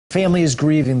Family is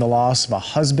grieving the loss of a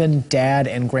husband, dad,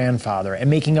 and grandfather and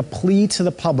making a plea to the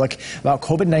public about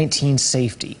COVID-19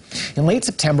 safety. In late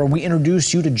September, we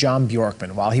introduced you to John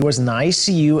Bjorkman while he was in the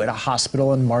ICU at a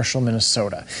hospital in Marshall,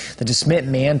 Minnesota. The DeSmit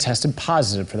man tested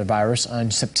positive for the virus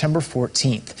on September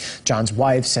 14th. John's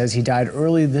wife says he died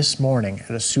early this morning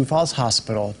at a Sioux Falls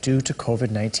hospital due to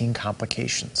COVID-19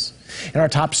 complications. In our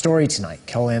top story tonight,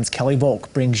 KELOLAND's Kelly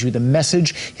Volk brings you the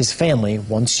message his family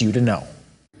wants you to know.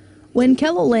 When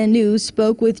KELOLAND News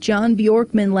spoke with John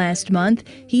Bjorkman last month,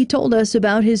 he told us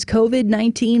about his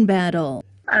COVID-19 battle.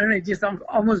 I don't know, it just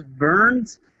almost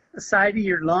burns the side of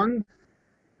your lung.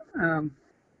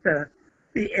 The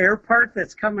air part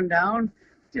that's coming down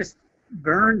just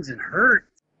burns and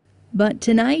hurts. But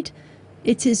tonight,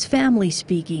 it's his family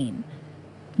speaking.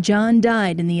 John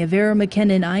died in the Avera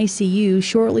McKinnon ICU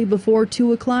shortly before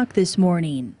 2 o'clock this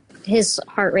morning. His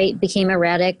heart rate became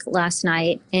erratic last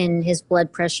night and his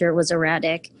blood pressure was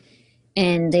erratic,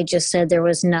 and they just said there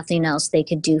was nothing else they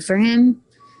could do for him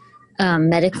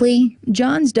medically.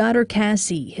 John's daughter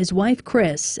Cassie, his wife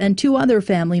Chris, and 2 other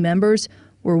family members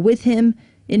were with him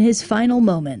in his final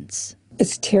moments.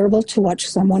 It's terrible to watch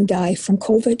someone die from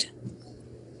COVID.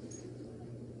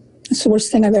 It's the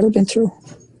worst thing I've ever been through.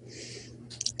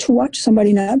 To watch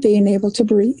somebody not being able to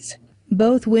breathe.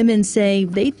 Both women say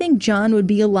they think John would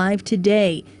be alive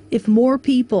today if more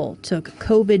people took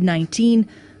COVID-19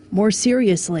 more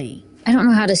seriously. I don't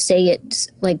know how to say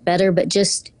it better, but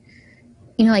just,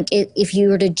 if you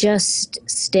were to just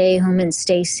stay home and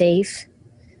stay safe,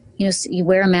 you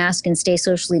wear a mask and stay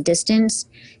socially distanced,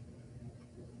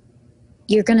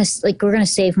 we're going to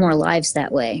save more lives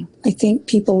that way. I think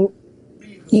people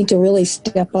need to really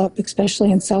step up,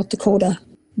 especially in South Dakota.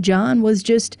 John was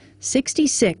just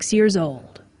 66 years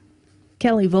old.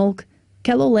 Kelly Volk,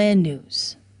 KELOLAND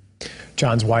News.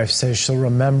 John's wife says she'll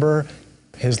remember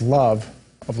his love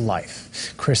of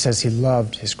life. Chris says he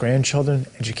loved his grandchildren,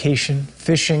 education,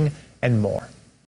 fishing, and more.